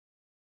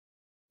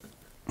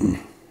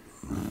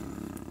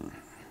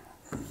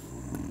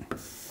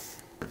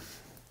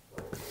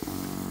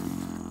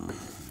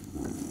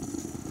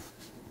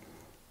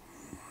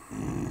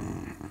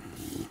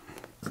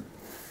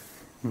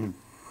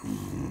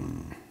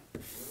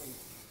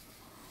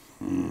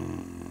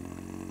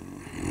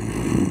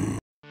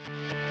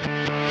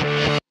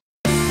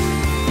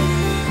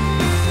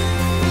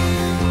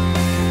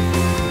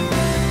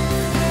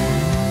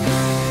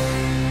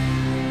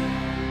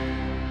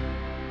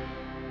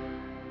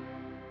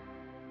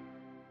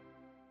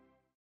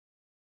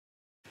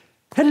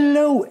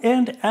Hello,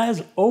 and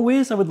as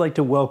always, I would like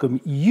to welcome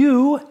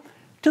you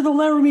to the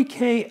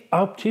Laramy-K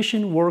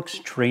Optician Works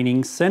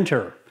Training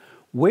Center,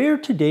 where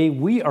today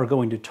we are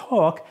going to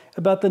talk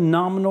about the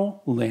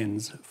nominal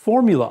lens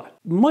formula.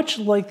 Much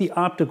like the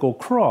optical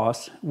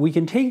cross, we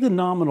can take the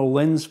nominal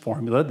lens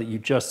formula that you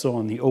just saw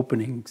in the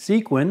opening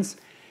sequence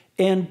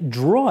and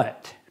draw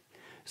it.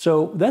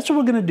 So that's what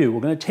we're going to do. We're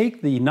going to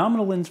take the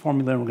nominal lens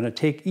formula and we're going to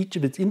take each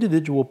of its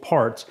individual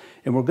parts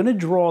and we're going to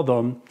draw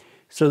them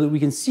so that we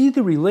can see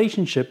the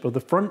relationship of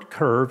the front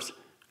curve,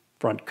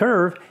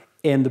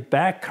 and the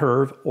back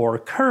curve or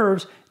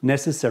curves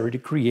necessary to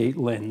create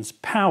lens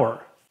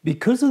power.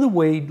 Because of the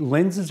way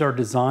lenses are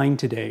designed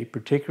today,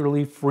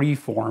 particularly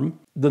freeform,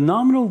 the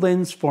nominal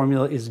lens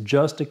formula is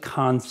just a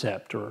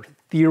concept or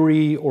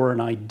theory or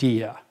an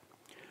idea.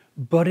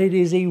 But it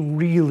is a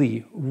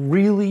really,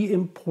 really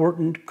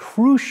important,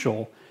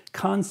 crucial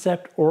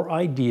concept or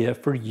idea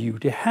for you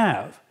to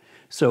have.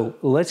 So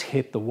let's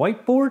hit the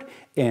whiteboard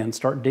and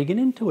start digging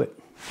into it.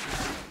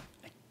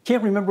 I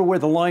can't remember where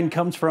the line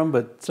comes from,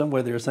 but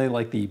somewhere they're saying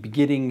like the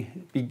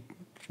beginning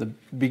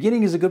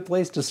is a good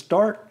place to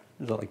start.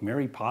 Is it like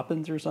Mary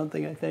Poppins or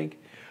something, I think?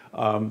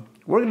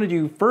 We're gonna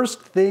do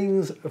first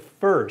things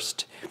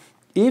first.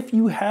 If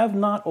you have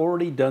not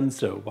already done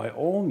so, by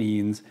all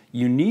means,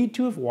 you need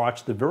to have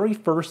watched the very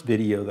first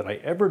video that I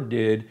ever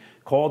did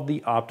called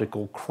the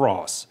optical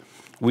cross.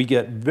 We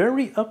get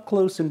very up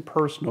close and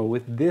personal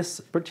with this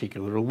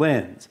particular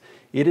lens.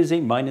 It is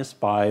a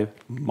 -5,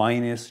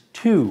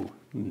 -2.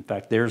 In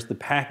fact, there's the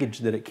package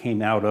that it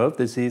came out of.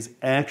 This is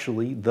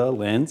actually the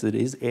lens. It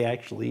is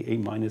actually a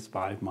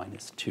 -5,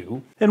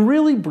 -2. And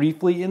really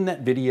briefly in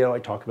that video, I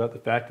talk about the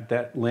fact that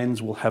that lens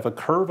will have a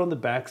curve on the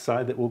back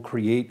side that will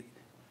create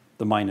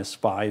the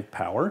 -5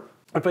 power.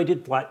 If I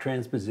did flat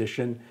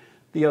transposition,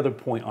 the other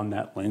point on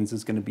that lens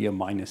is going to be a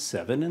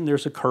 -7, and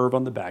there's a curve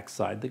on the back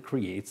side that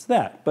creates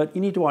that. But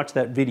you need to watch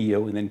that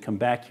video and then come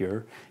back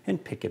here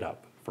and pick it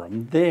up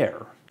from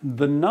there.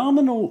 The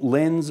nominal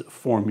lens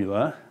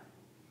formula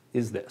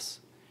is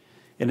this,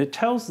 and it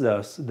tells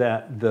us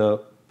that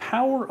the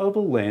power of a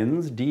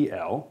lens,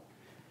 dl,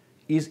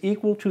 is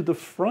equal to the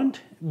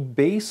front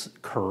base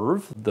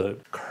curve, the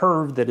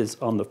curve that is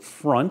on the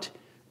front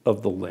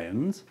of the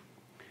lens,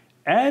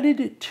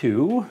 added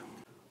to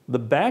the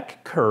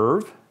back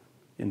curve,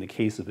 in the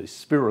case of a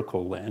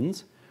spherical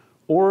lens,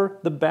 or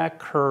the back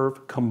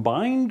curve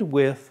combined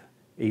with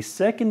a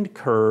second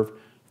curve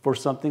for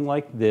something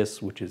like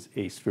this, which is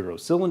a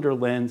spherocylinder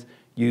lens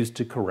used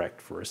to correct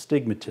for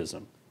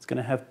astigmatism. It's going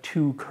to have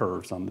two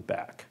curves on the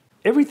back.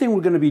 Everything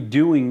we're going to be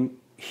doing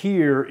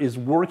here is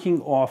working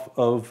off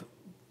of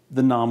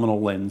the nominal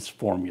lens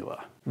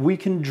formula. We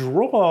can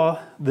draw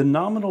the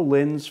nominal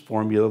lens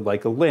formula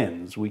like a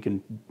lens. We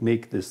can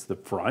make this the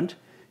front,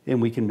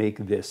 and we can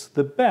make this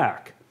the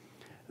back.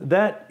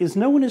 That is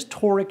known as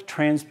toric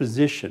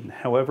transposition.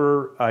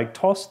 However, I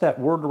tossed that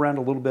word around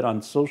a little bit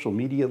on social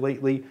media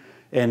lately,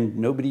 and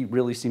nobody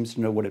really seems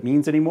to know what it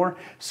means anymore.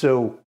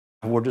 So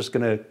we're just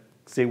going to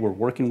say we're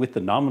working with the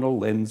nominal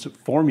lens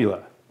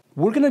formula.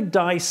 We're going to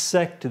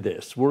dissect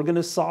this. We're going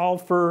to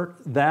solve for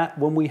that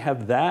when we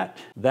have that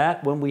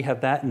when we have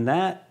that and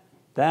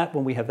that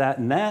when we have that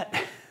and that.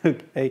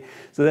 Okay,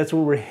 so that's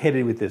where we're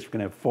headed with this. We're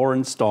going to have 4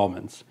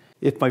 installments.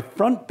 If my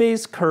front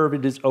base curve,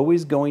 it is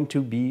always going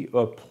to be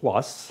a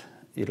plus.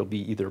 It'll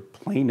be either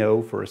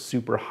plano for a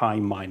super high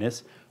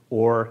minus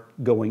or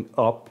going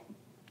up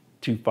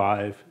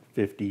 25,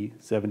 50,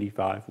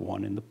 75,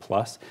 1 in the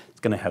plus. It's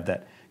going to have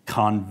that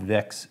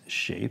convex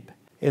shape.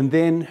 And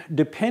then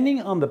depending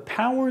on the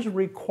powers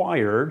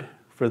required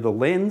for the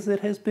lens that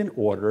has been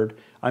ordered,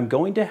 I'm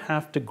going to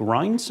have to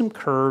grind some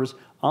curves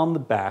on the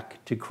back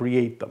to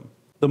create them.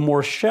 The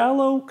more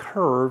shallow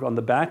curve on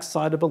the back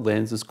side of a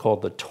lens is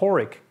called the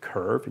toric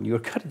curve, and you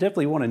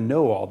definitely want to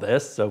know all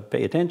this, so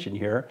pay attention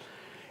here.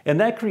 And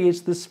that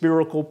creates the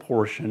spherical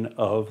portion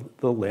of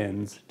the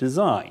lens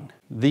design.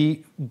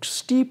 The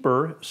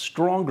steeper,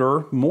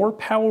 stronger, more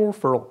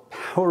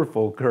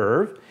powerful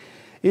curve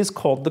is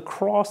called the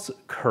cross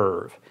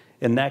curve,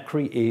 and that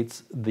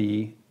creates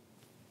the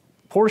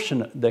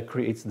portion that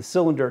creates the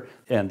cylinder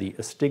and the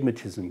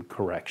astigmatism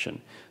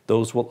correction.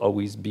 Those will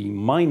always be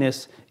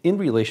minus in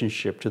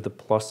relationship to the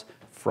plus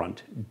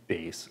front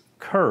base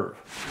curve.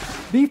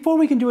 Before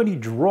we can do any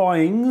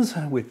drawings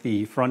with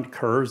the front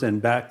curves and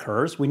back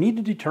curves, we need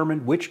to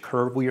determine which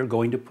curve we are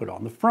going to put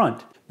on the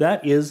front.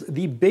 That is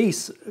the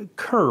base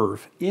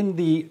curve. In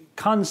the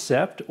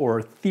concept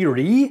or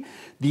theory,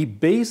 the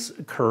base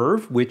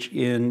curve, which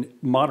in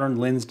modern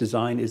lens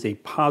design is a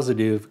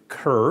positive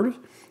curve,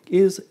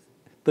 is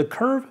the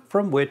curve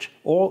from which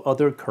all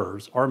other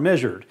curves are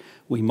measured.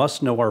 We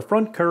must know our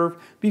front curve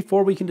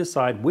before we can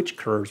decide which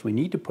curves we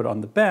need to put on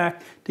the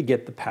back to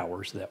get the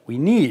powers that we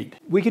need.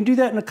 We can do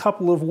that in a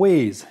couple of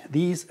ways.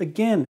 These,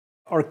 again,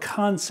 are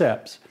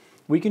concepts.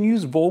 We can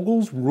use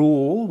Vogel's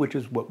rule, which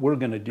is what we're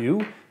going to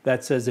do.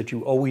 That says that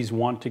you always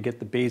want to get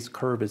the base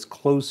curve as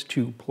close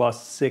to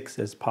 +6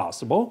 as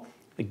possible.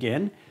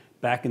 Again,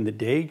 back in the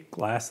day,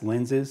 glass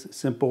lenses,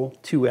 simple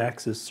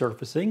 2-axis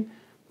surfacing.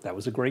 That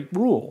was a great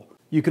rule.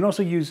 You can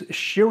also use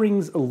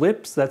Shearing's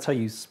ellipse. That's how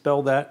you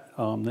spell that.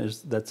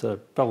 That's a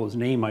fellow's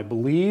name, I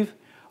believe.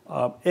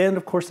 And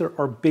of course, there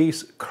are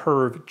base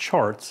curve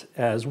charts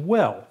as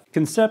well.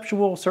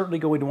 Conceptual, certainly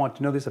going to want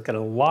to know this. I've got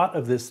a lot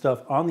of this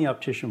stuff on the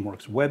Optician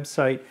Works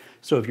website.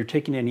 So if you're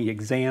taking any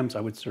exams, I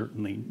would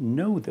certainly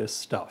know this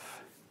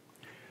stuff.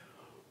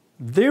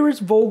 There is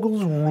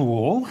Vogel's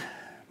rule.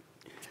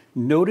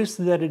 Notice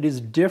that it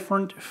is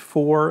different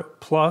for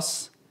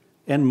plus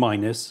and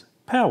minus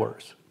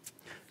powers.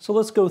 So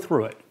let's go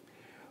through it.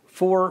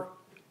 For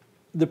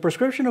the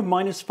prescription of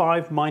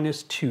 -5,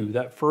 -2,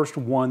 that first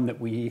one that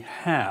we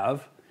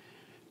have,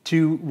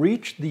 to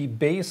reach the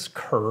base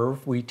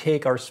curve, we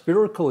take our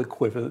spherical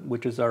equivalent,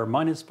 which is our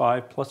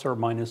 -5 plus our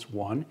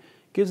 -1,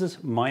 gives us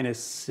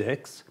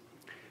 -6.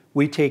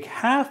 We take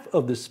half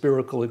of the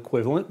spherical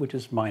equivalent, which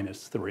is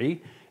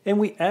 -3, and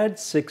we add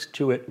 6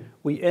 to it.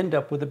 We end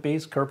up with a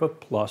base curve of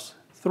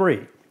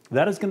 +3.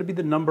 That is going to be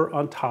the number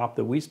on top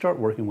that we start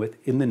working with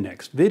in the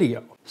next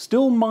video.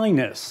 Still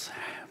minus,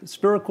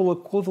 spherical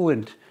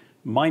equivalent,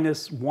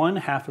 -1,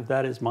 half of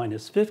that is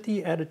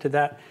 -50, added to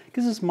that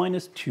gives us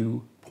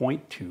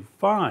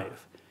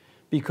 -2.25.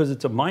 Because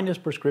it's a minus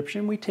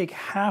prescription, we take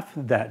half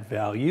that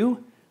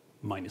value,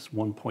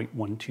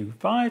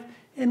 -1.125,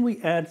 and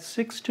we add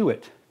 6 to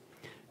it.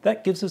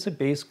 That gives us a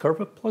base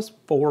curve of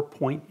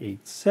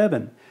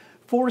 +4.87.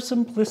 For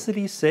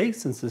simplicity's sake,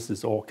 since this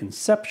is all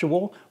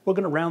conceptual, we're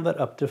going to round that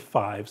up to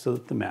 5 so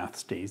that the math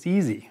stays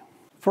easy.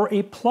 For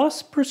a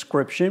plus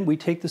prescription, we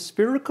take the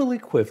spherical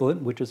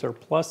equivalent, which is our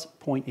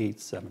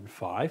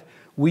 +0.875.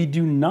 We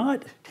do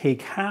not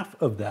take half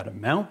of that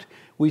amount.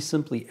 We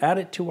simply add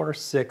it to our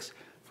 6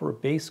 for a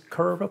base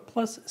curve of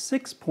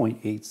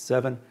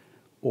 +6.87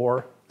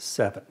 or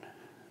 7.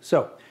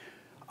 So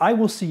I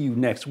will see you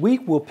next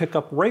week. We'll pick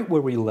up right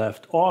where we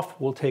left off.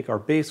 We'll take our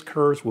base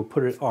curves, we'll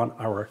put it on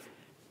our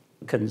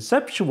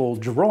conceptual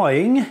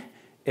drawing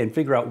and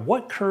figure out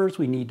what curves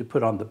we need to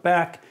put on the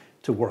back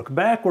to work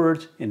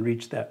backwards and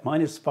reach that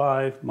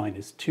 -5,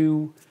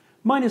 -2,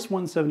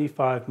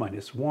 -175,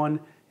 -1,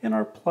 and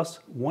our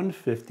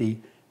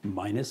 +150,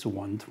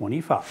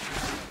 -125.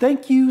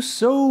 Thank you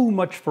so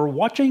much for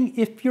watching.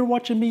 If you're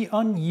watching me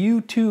on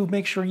YouTube,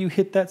 make sure you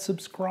hit that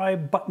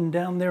subscribe button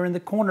down there in the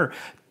corner.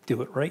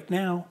 Do it right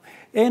now.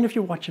 And if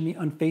you're watching me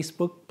on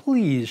Facebook,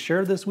 please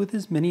share this with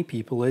as many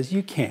people as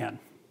you can.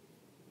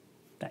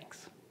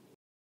 Thanks.